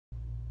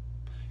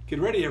Get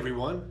ready,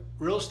 everyone.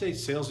 Real estate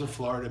sales in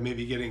Florida may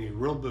be getting a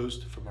real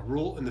boost from a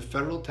rule in the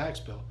federal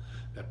tax bill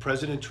that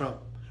President Trump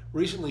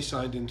recently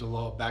signed into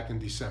law back in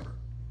December.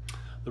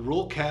 The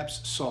rule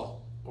caps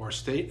SALT, or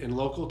state and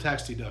local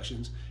tax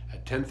deductions,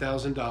 at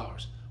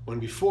 $10,000, when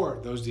before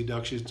those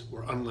deductions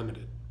were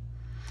unlimited.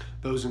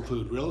 Those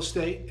include real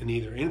estate and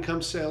either income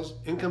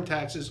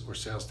taxes, or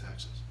sales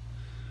taxes.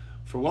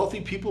 For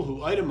wealthy people who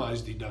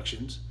itemize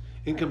deductions,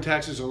 income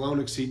taxes alone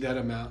exceed that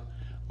amount,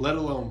 let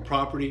alone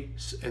property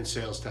and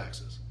sales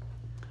taxes.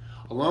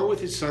 Along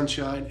with its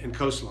sunshine and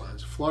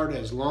coastlines, Florida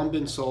has long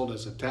been sold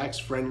as a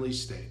tax-friendly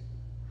state.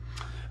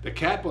 The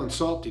cap on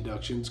SALT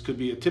deductions could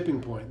be a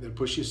tipping point that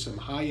pushes some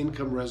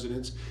high-income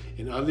residents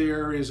in other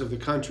areas of the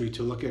country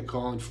to look at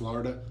calling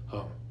Florida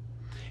home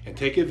and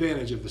take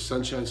advantage of the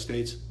Sunshine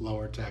State's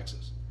lower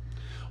taxes.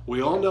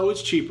 We all know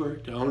it's cheaper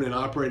to own and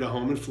operate a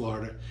home in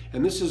Florida,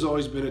 and this has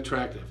always been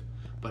attractive,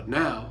 but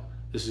now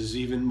this is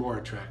even more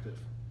attractive.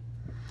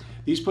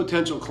 These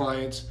potential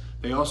clients,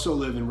 they also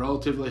live in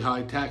relatively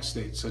high tax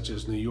states such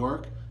as New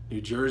York, New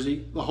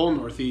Jersey, the whole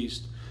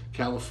Northeast,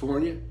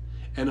 California,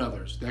 and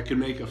others that could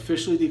make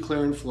officially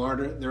declaring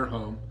Florida their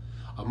home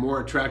a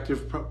more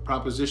attractive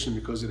proposition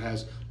because it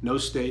has no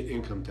state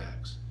income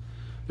tax.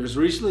 There's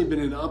recently been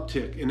an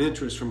uptick in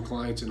interest from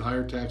clients in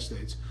higher tax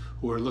states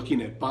who are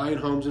looking at buying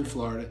homes in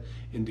Florida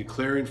and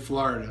declaring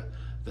Florida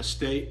the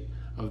state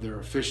of their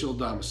official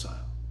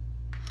domicile.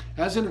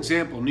 As an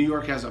example, New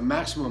York has a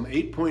maximum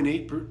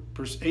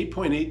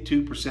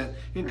 8.82%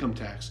 income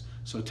tax,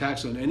 so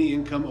tax on any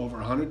income over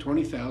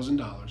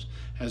 $120,000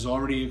 has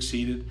already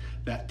exceeded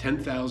that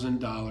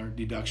 $10,000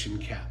 deduction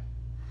cap.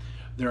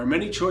 There are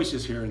many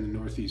choices here in the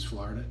Northeast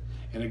Florida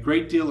and a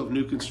great deal of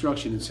new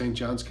construction in St.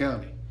 Johns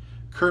County.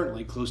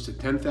 Currently, close to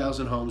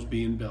 10,000 homes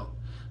being built,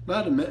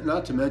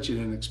 not to mention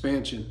an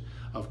expansion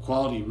of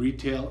quality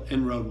retail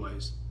and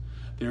roadways.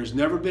 There has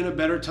never been a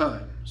better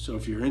time, so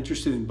if you're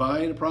interested in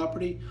buying a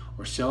property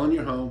or selling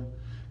your home,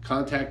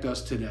 contact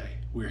us today.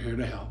 We're here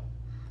to help.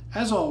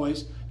 As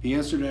always, the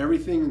answer to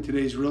everything in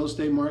today's real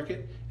estate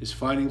market is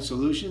finding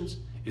solutions.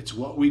 It's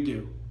what we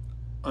do.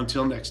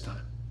 Until next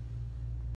time.